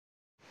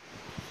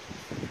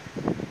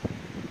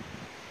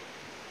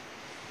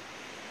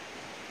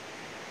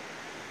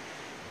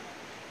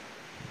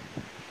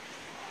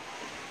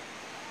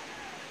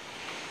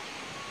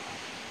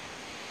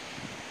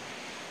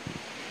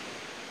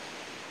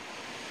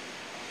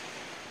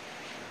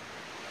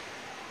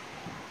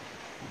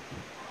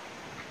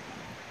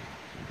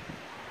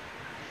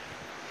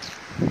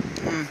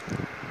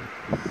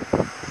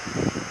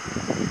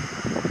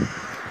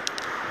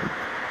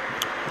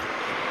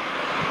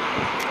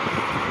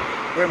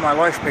where my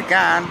life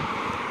began.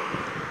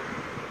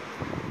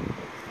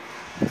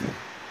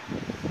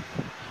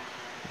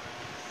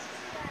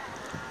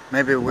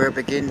 Maybe where it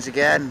begins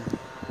again.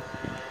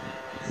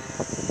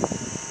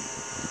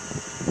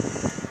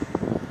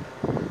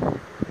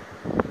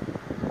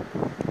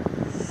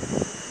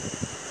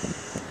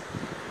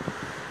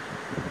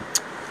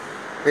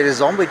 Bit of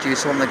zombie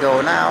juice on the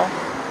go now.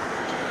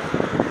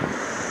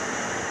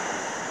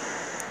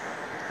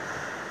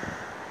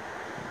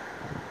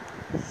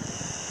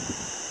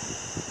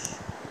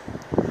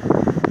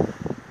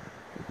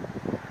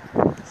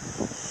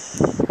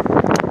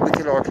 We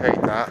can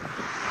arcade that.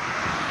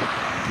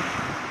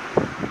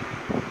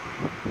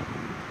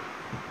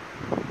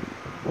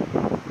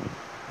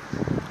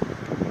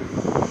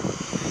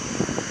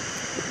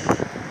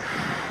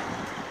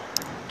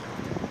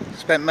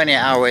 Spent many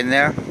an hour in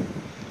there,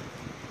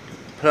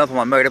 pulling up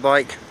on my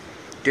motorbike,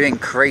 doing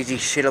crazy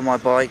shit on my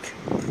bike,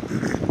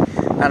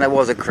 and I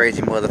was a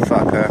crazy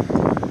motherfucker.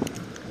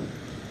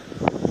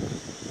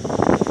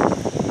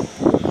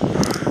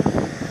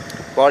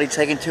 Body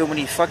taking too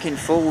many fucking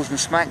falls and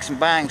smacks and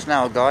bangs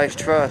now, guys,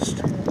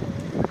 trust.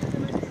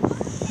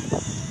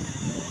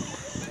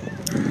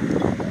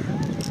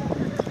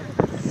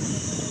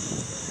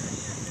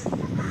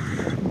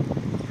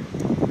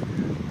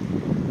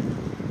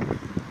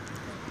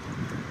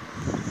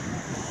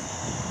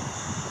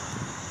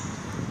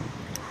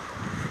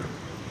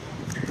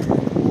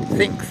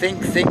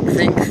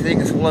 Think,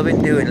 that's all I've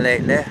been doing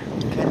lately.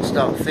 Can't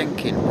stop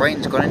thinking,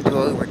 brain's gone into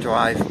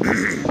overdrive.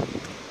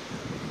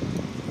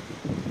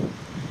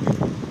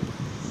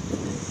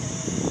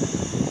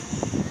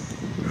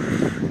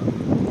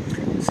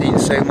 Seen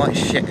so much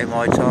shit in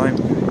my time.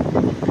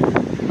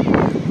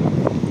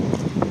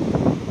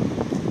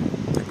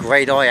 The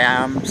great I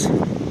ams,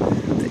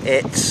 the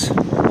its,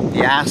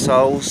 the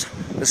assholes,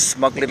 the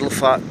smug little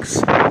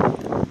fucks.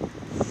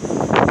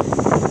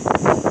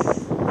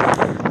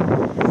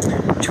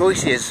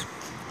 Choices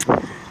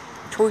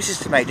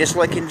to make, just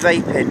like in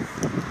vaping.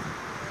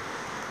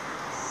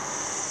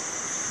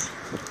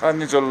 And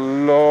there's a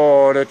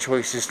lot of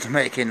choices to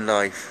make in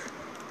life.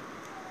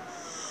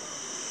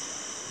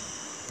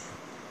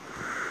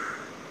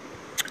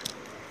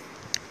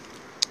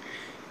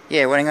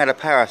 Yeah, running out of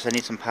power, so I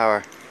need some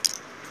power.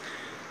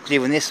 Because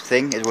even this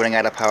thing is running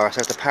out of power, so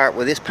I have to power it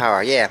with this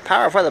power. Yeah,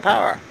 power for the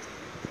power.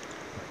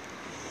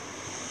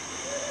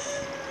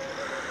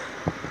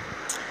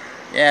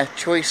 Yeah,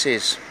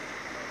 choices.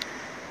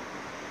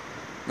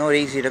 Not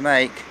easy to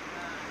make.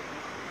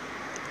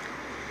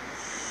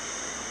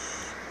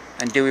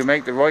 And do we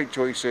make the right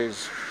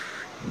choices?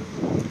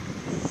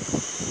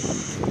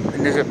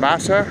 And does it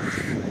matter?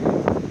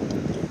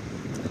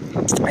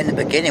 In the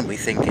beginning we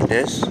think it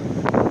does.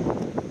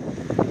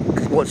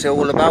 Because what's it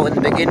all about in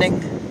the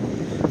beginning?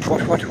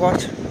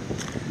 What?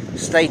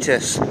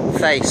 Status,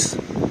 face.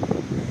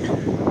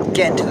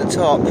 Getting to the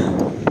top.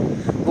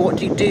 But what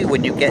do you do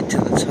when you get to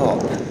the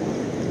top?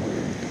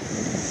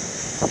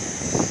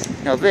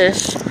 Now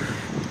this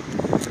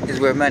is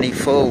where many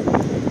fall.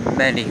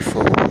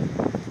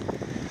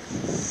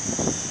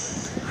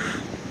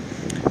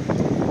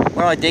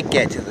 When I did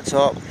get to the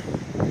top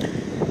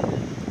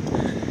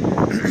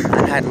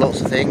and had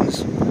lots of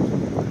things,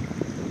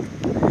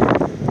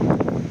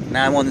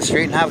 now I'm on the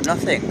street and have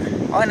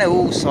nothing. I know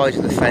all sides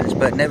of the fence,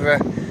 but never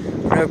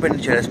been a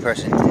jealous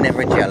person,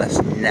 never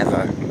jealous,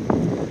 never.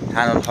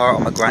 Hand on heart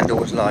on my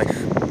granddaughter's life.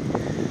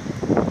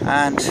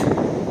 And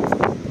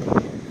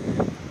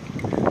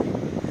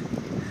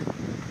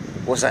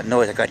what's that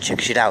noise? I gotta check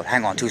shit out.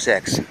 Hang on, 2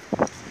 secs.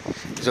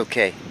 It's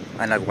okay.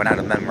 I know I went out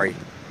of memory.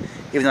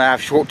 Even though I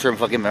have short-term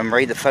fucking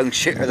memory, the phone's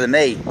shitter than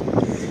me.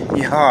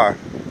 Yeah.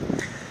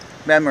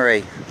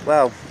 Memory.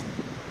 Well,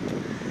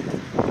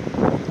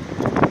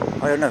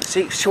 I don't know.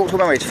 See, short-term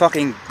memory is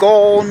fucking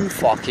gone.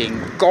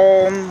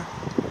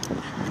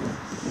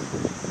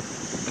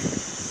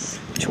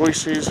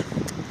 Choices.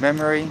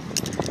 Memory.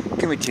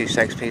 Give me 2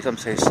 secs, please. I'm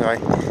so sorry.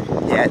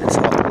 Yeah, at the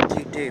top. What do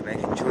you do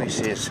making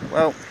choices?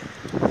 Well,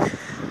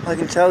 I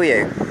can tell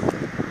you.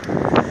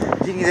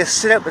 You can either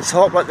sit at the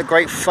top like the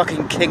great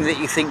fucking king that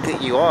you think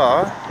that you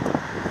are,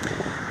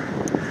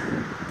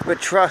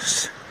 but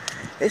trust,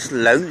 it's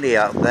lonely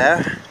up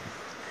there.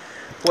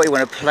 What, you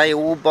want to play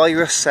all by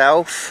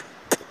yourself?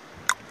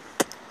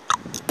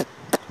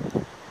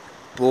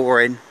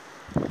 Boring.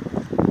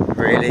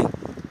 Really?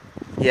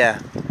 Yeah,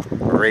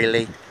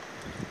 really?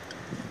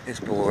 It's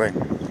boring.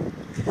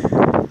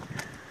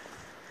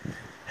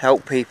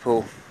 Help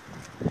people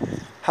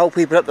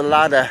up the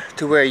ladder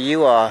to where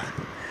you are,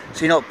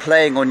 so you're not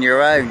playing on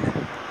your own.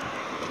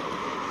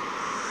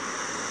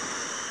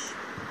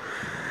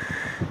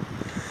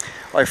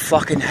 I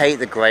fucking hate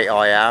the great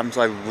I ams,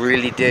 I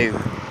really do.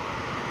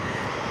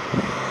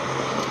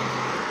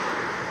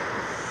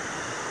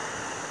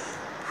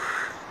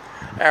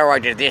 Oh, I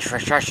did this for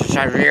such and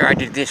such year, I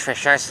did this for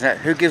such and that.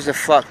 Who gives a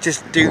fuck?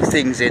 Just do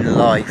things in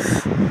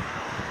life.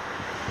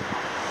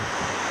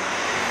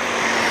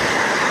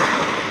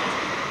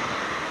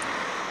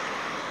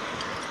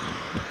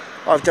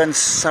 I've done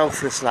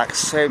selfless acts,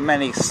 so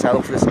many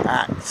selfless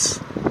acts.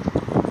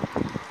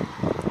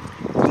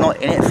 I'm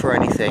not in it for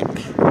anything.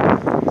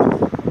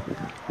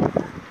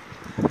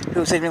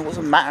 People say to me, what's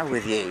the matter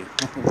with you?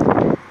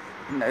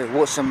 No,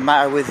 what's the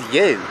matter with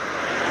you?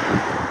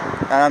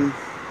 I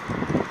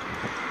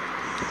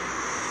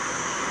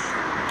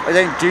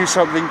don't do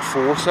something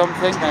for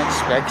something and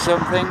expect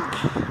something.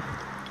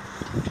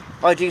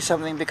 I do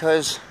something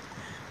because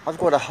I've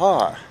got a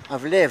heart.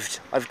 I've lived.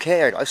 I've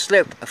cared. I've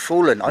slipped. I've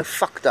fallen. I've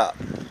fucked up.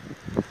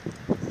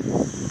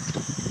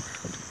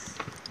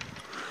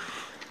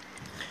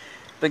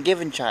 Been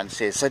given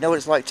chances. So I know what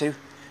it's like to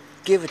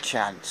give a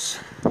chance.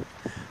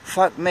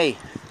 Fuck me.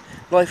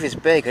 Life is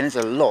big and there's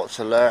a lot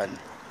to learn.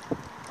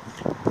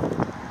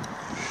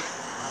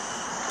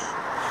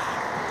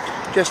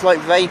 Just like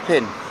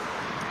vaping.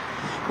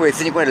 Well, you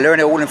think you're going to learn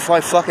it all in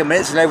 5 fucking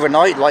minutes and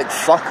overnight? Like,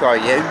 fuck are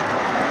you?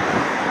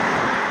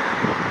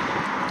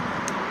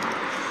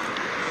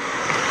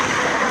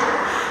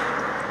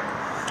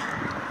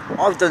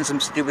 I've done some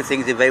stupid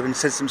things in vaping and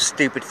said some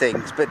stupid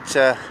things, but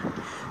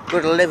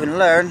got to live and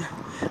learn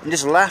and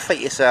just laugh at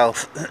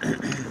yourself.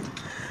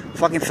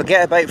 Fucking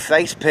forget about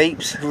face,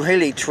 peeps.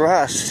 Really,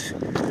 trust.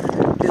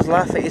 Just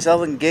laugh at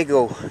yourself and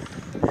giggle.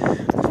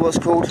 It's what's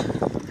called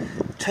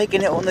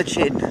taking it on the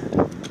chin.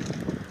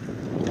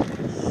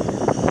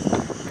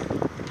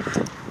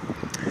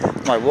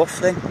 Am I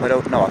waffling? I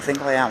don't know. I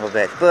think I am a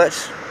bit. But,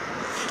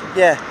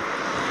 yeah.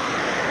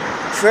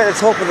 If you're at the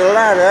top of the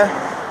ladder,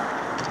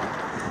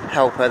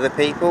 help other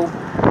people.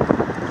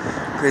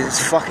 Because it's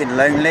fucking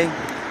lonely.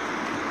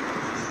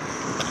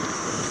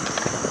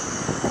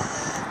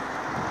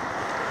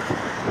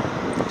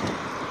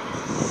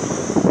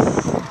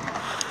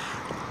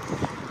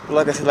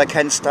 Like I said, I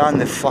can't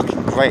stand the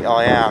fucking great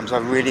I ams. I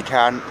really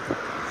can't.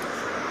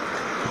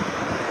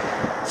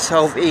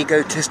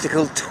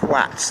 Self-egotistical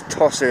twats,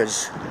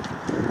 tossers.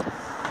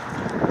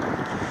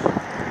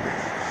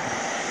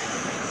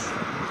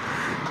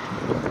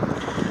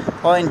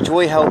 I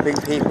enjoy helping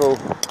people.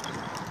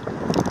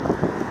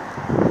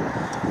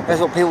 That's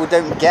what people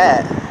don't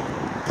get.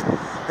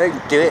 They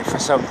don't do it for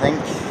something.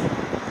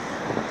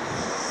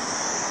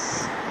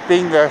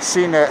 Been there,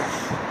 seen it.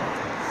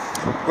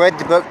 Read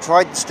the book,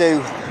 tried the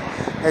stew,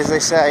 as they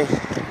say.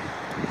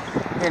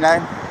 You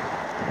know.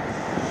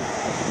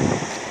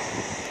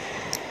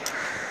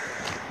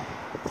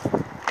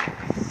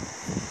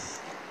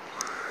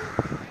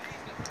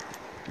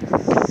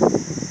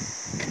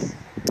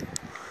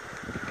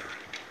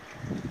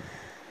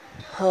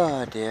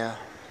 Oh dear.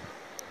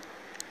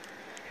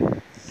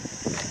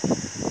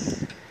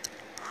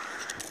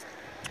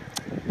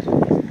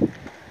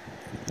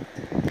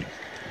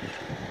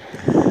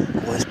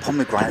 All this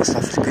pomegranate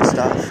stuff is good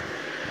stuff.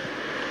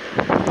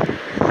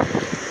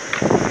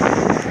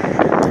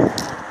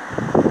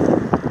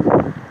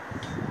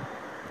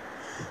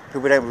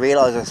 People don't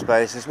realise, I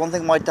suppose. There's one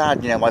thing my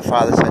dad, my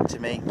father said to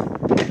me.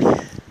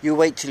 You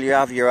wait till you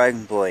have your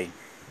own, boy.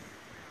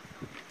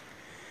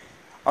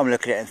 I'm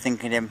looking at it and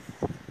thinking to him,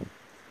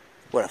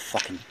 what a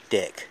fucking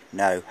dick.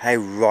 No, how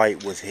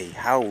right was he?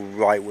 How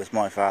right was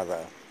my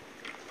father?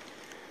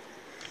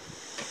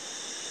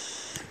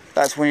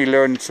 That's when you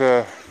learn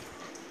to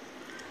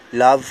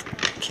love,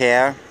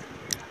 care,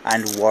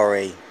 and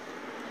worry.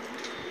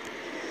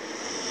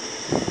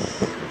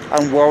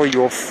 And worry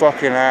your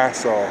fucking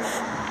ass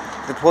off.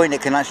 To the point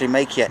it can actually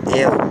make you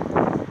ill.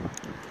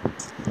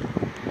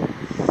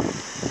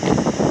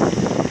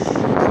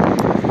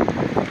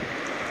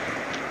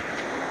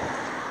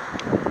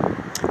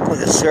 God,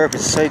 the syrup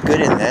is so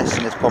good in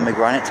this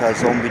pomegranate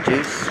zombie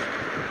juice.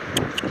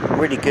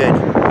 Really good.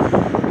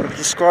 It was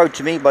described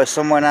to me by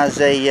someone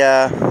as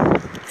a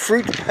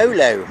fruit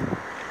polo.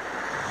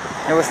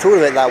 Never thought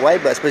of it that way,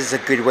 but I suppose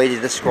it's a good way to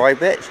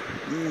describe it.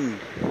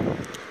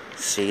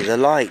 See the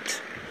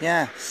light.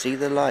 Yeah, see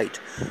the light.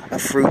 A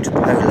fruit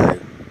polo.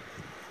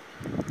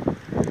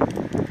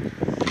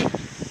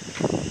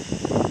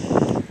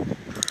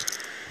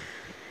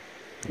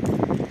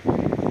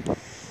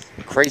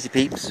 Crazy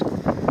peeps.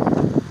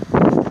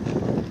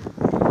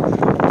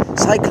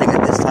 Cycling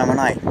at this time of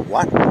night.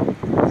 What?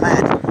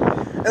 Mad.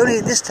 Only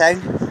in this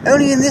town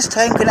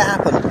can it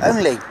happen.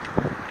 Only.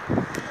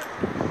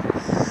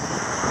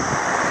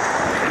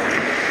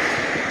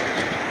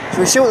 Shall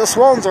we see what the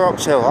swans are up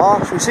to? Shall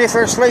we see if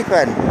they're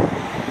sleeping?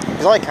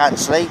 Because I can't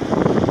sleep.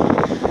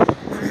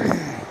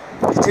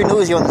 It's too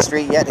noisy on the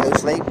street yet to go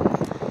sleep.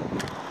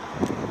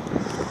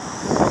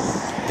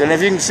 Don't know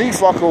if you can see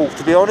fuck all,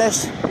 to be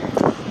honest.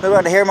 Not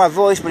going to hear my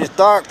voice, but it's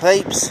dark,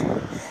 peeps.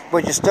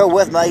 But you're still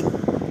with me.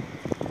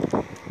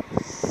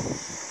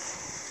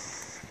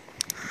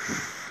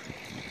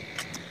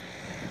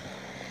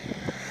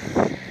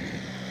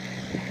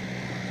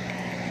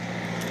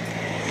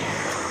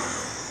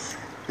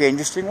 Be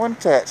interesting,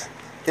 wouldn't it?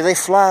 Do they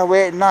fly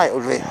away at night or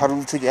do they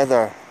huddle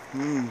together?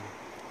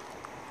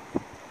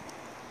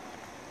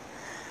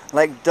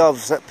 Like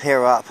doves that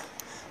pair up.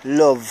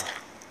 Love.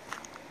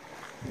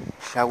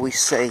 Shall we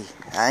see,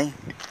 eh?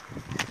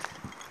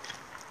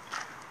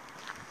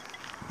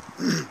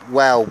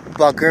 Well,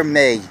 bugger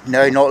me.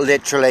 No, not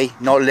literally.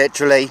 Not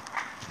literally.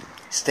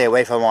 Stay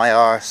away from my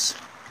arse.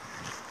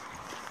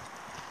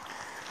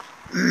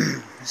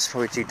 It's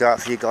probably too dark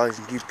for you guys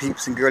and you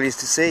peeps and girlies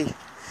to see.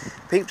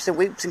 Peeps and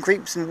weeps and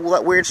creeps and all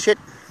that weird shit.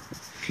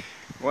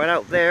 Right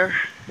out there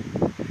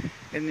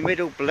in the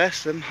middle,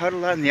 bless them,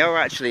 huddled, and they are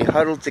actually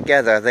huddled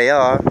together. They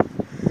are.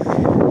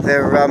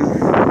 They're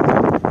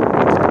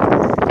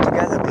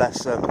together,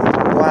 bless them.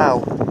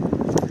 Wow.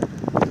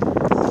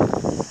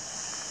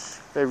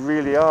 They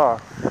really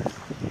are.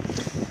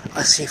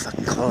 I'll see if I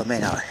can call them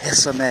in. I'll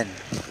hiss them in.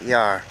 They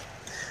are.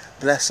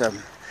 Bless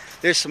them.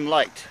 There's some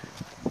light.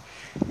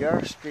 There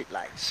are street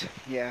lights.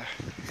 Yeah.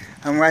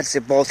 And we're at the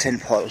Bolton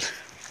Pole.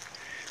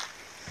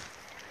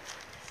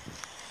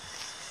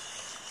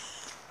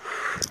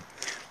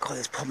 God,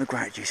 this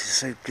pomegranate juice is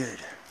so good.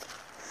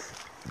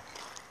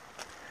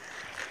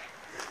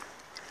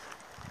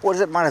 What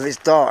does it matter if it's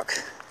dark?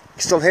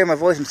 You still hear my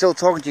voice? I'm still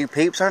talking to you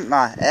peeps, aren't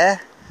I? Eh?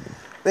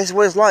 This is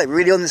what it's like,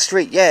 really, on the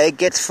street. Yeah, it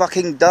gets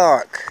fucking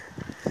dark.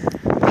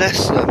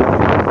 Bless them.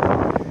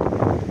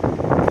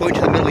 Point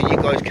to the middle, you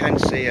guys can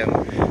see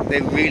them.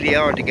 They really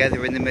are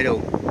together in the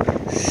middle.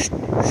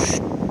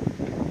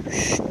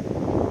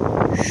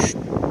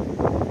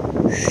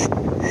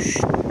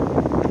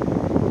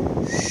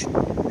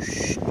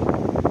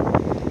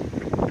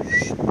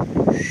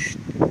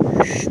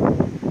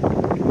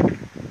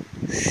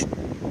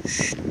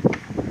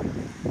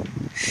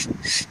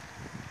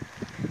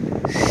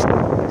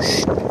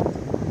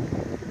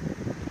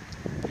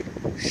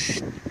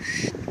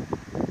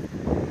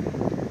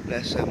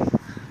 Bless them.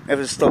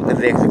 Never stop the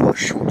vehicle, I've got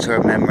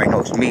short-term memory,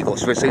 not me, got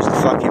switched to the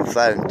fucking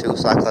phone, 2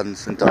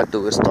 seconds, and I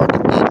do it start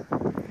again.